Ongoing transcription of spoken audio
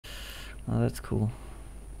Oh, that's cool.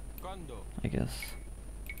 I guess.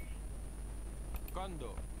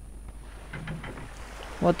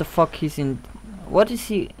 What the fuck he's in? What is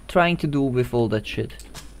he trying to do with all that shit?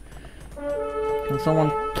 Can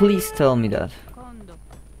someone please tell me that?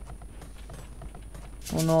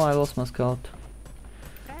 Oh no, I lost my scout.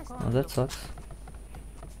 Oh, that sucks.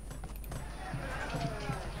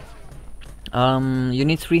 You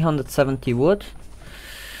need 370 wood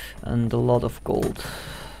and a lot of gold.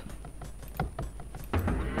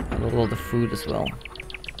 And a lot of food as well.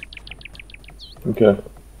 Okay.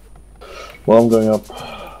 Well, I'm going up.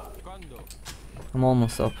 I'm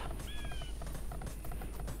almost up.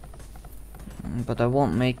 But I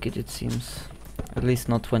won't make it, it seems. At least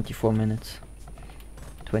not 24 minutes.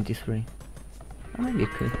 23. Or maybe I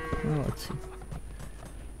could. Well, let's see.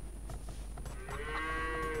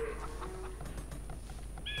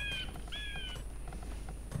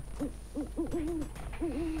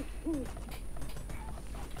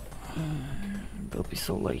 Will be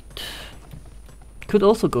so late. Could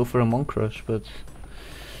also go for a monk rush, but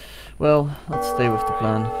well, let's stay with the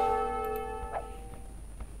plan.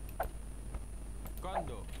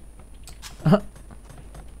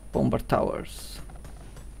 Bomber towers.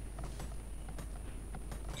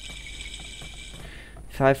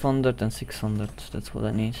 500 and 600, that's what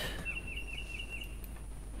I need.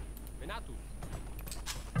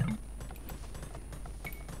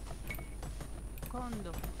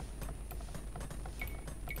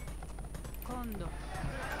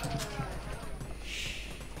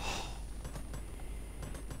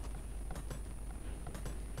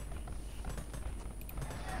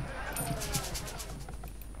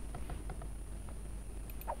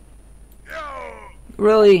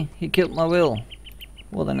 Really? He killed my will.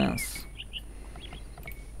 What an ass.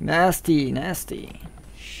 Nasty, nasty.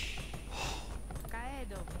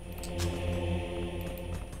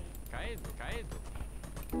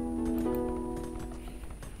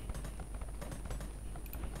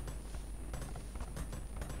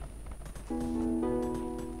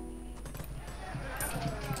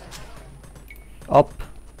 Up.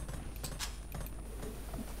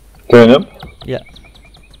 Going up? Yeah.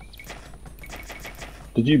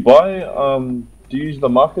 Did you buy, do you use the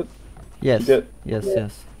market? Yes, to yes,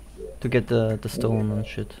 yes. To get the stone and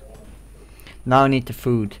shit. Now I need the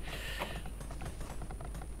food.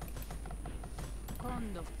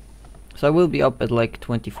 So I will be up at like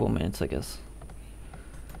 24 minutes, I guess.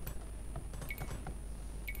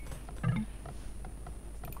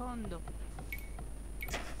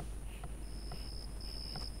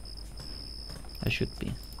 I should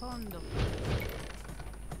be.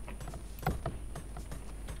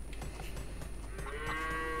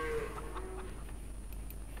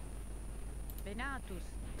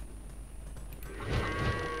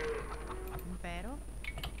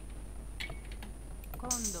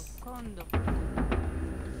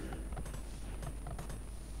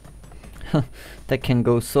 That can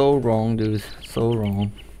go so wrong, dude. So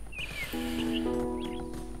wrong.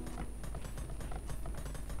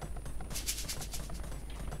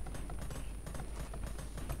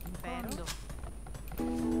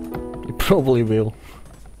 You probably will.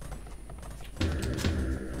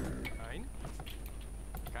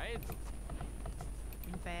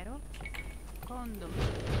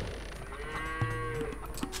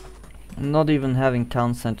 I'm not even having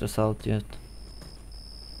town centers out yet.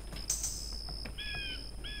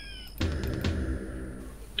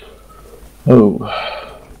 Oh.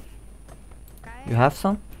 You have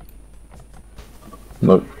some?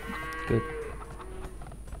 No. Good.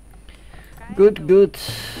 Good, good.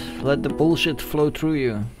 Let the bullshit flow through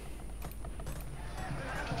you.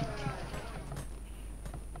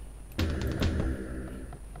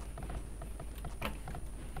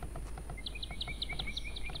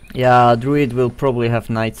 Yeah, Druid will probably have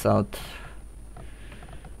knights out.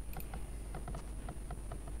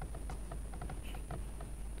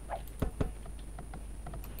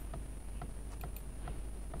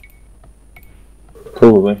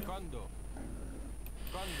 Probably.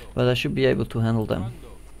 But I should be able to handle them.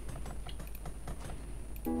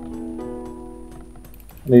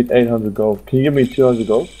 Need 800 gold. Can you give me 200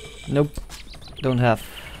 gold? Nope. Don't have.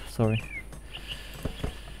 Sorry.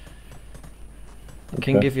 I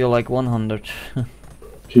can give you like 100. Can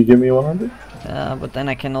you give me 100? But then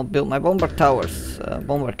I cannot build my bomber towers,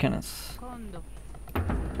 bomber cannons.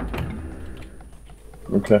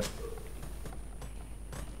 Okay.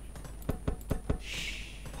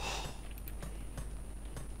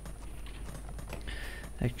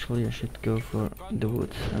 Actually, I should go for the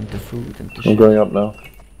wood and the food and the I'm shit. going up now.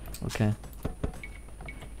 Okay.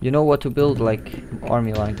 You know what to build, like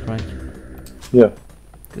army line, right? Yeah.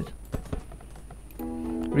 Good.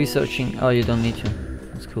 Researching. Oh, you don't need to.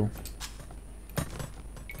 That's cool.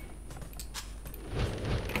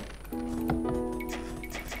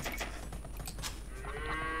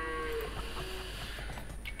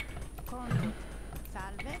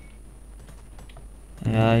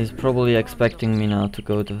 Yeah, he's probably expecting me now to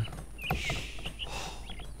go to.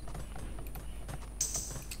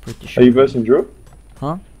 Pretty sure. Are you versing Druid?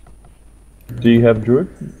 Huh? Do you have Druid?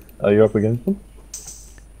 Are you up against them?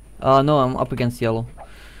 No, I'm up against yellow.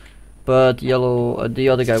 But yellow, the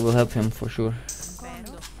other guy will help him for sure.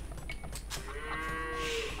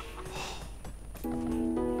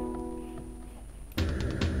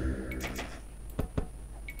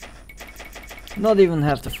 Not even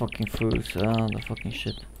half the fucking fruits. The fucking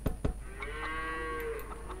shit.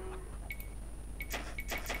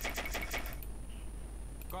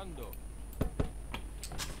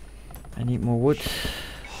 I need more wood.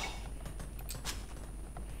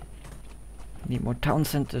 Need more town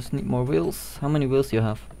centers, need more wheels. How many wheels do you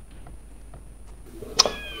have?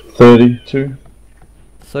 32.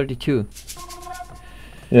 32.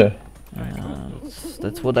 Yeah.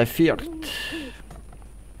 That's what I feared.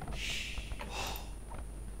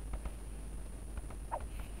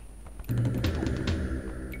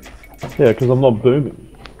 Yeah, because I'm not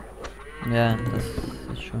booming. Yeah,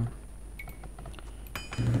 that's true.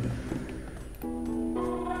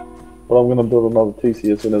 But I'm gonna build another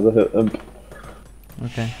TC as soon as I hit Imp.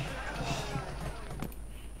 Okay.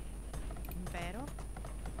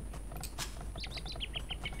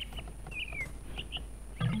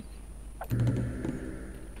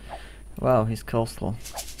 Wow, he's coastal.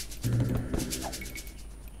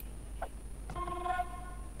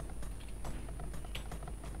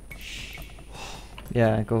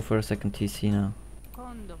 Yeah, I go for a second TC now.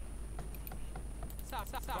 Condo.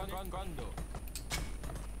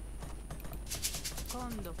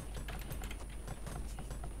 Condo.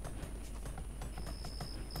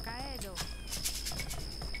 Caedo.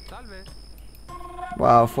 Salve.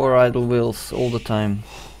 Wow, 4 idle wheels all the time.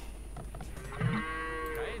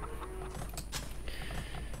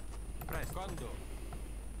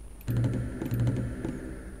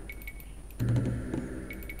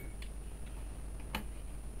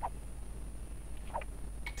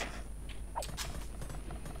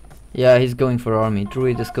 Yeah, he's going for army.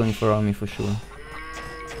 Druid is going for army for sure.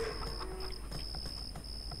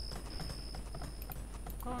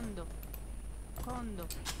 Condo. Condo.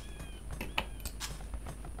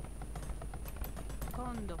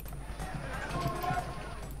 Condo.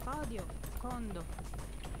 Odio. Condo.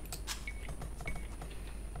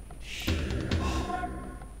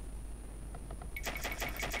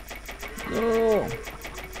 No!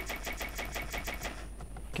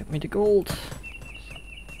 Get me the gold.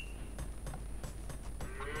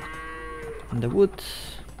 And the wood.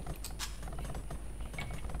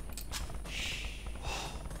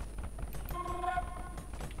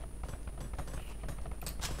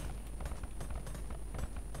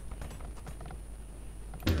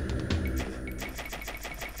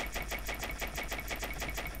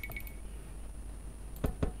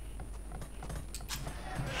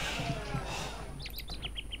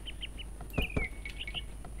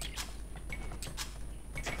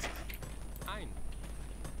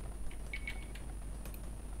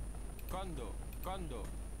 Condo, condo,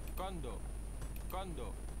 condo,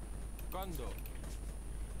 condo, condo.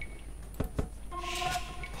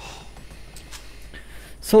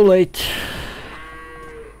 So late.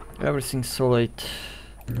 Everything's so late.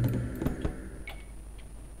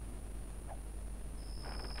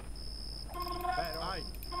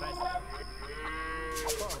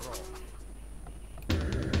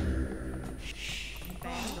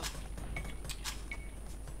 Condo.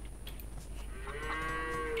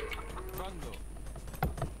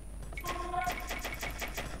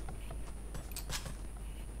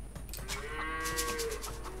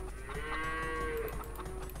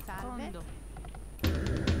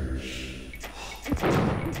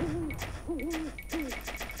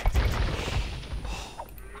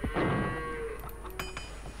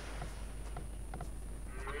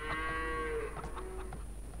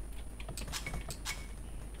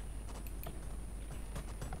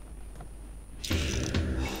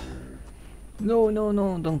 No, no,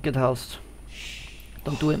 no, don't get housed.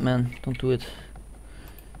 Don't do it, man. Don't do it.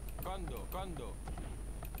 Condo, condo,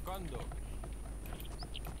 condo.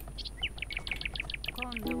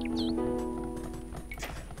 Condo.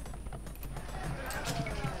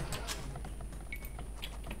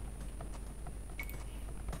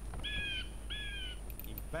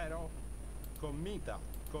 Impero, commita,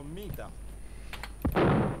 commita.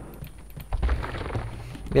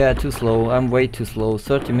 Yeah, too slow. I'm way too slow.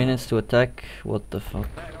 30 minutes to attack. What the fuck?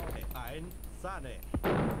 Impero. Ein. Sane.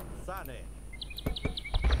 Sane.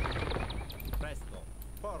 Presto.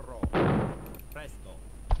 Porro. Presto.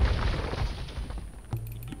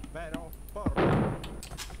 Impero. Porro.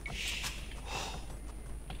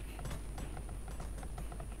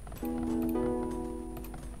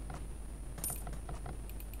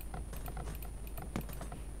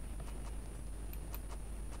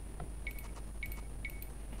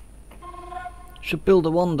 Should build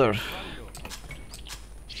a wonder.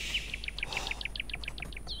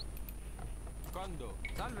 Condo.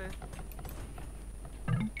 Salve.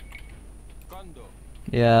 Condo.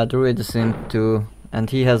 Yeah, Druid is in too, and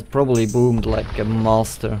he has probably boomed like a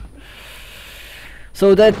master.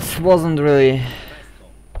 So that wasn't really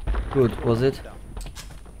good, was it?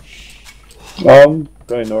 Going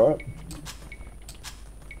alright.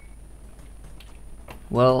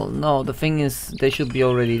 Well, no, the thing is, they should be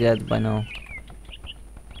already dead by now.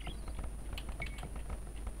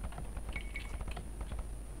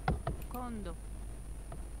 Condo.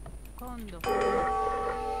 Condo.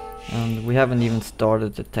 And we haven't even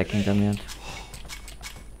started attacking them yet.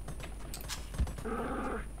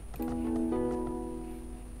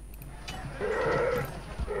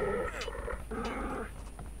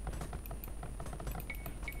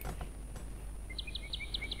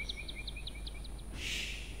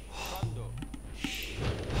 Condo.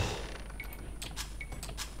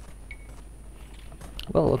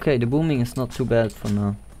 Well, okay, the booming is not too bad for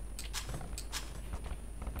now.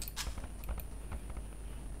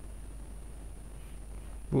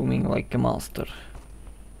 Booming like a master.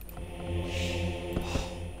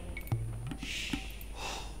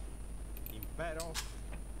 Impero.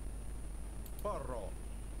 Porro.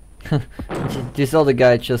 This other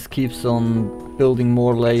guy just keeps on building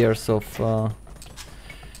more layers of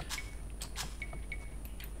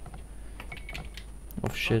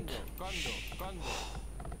shit. Condo. Condo.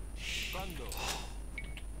 Condo.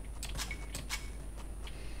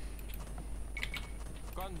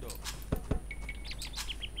 Condo.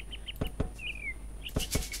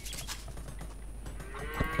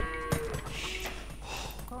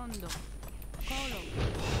 Condo. Colo.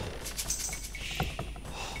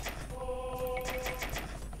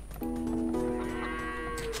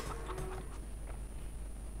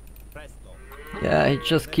 Presto. Yeah, he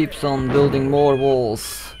just keeps on building more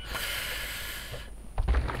walls.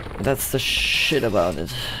 That's the shit about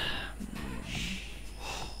it.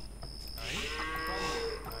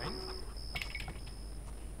 Ein.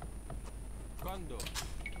 Condo.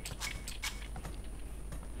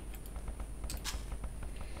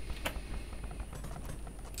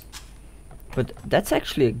 But that's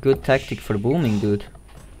actually a good tactic for booming, dude.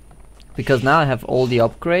 Because now I have all the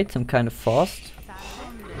upgrades, I'm kind of fast.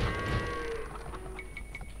 Condo.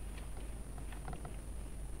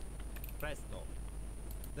 Presto.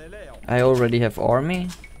 De Leo. I already have army.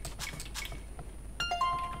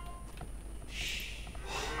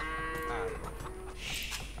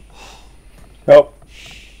 Help.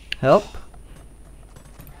 Help?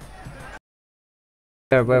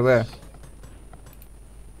 Where?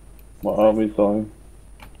 My army's dying.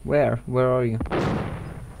 Where are you?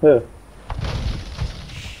 Here.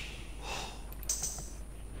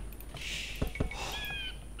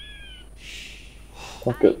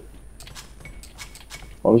 Fuck it.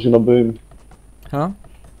 I was gonna boom. Huh?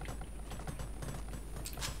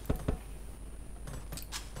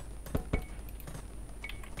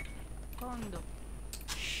 Condo.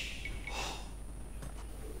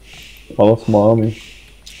 I lost my army.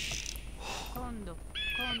 Condo.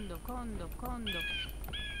 Condo. Condo.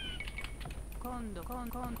 Condo.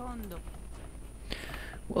 Condo. Condo.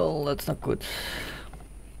 Well, that's not good.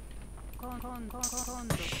 Condo.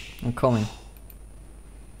 I'm coming.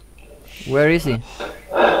 Where is he?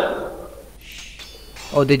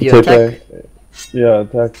 Oh, did you It's attack? okay. Yeah,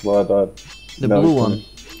 attacked, but I died. The Now blue he's one? coming.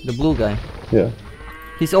 The blue guy? Yeah.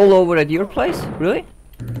 He's all over at your place? Really?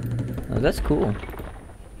 Oh, that's cool.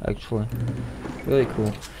 Actually. Really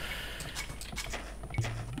cool.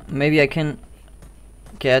 Maybe I can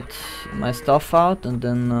get my stuff out and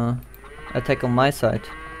then attack on my side.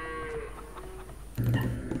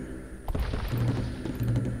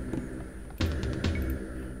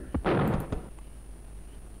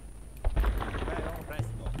 Impero.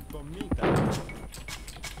 Presto. Commita.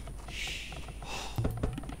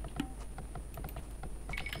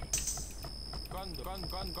 Condo.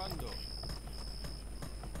 Condo.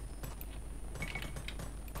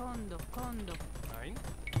 Condo. Condo. Ein.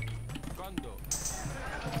 Condo.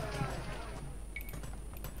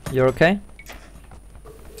 You're okay?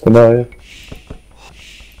 For now, yeah.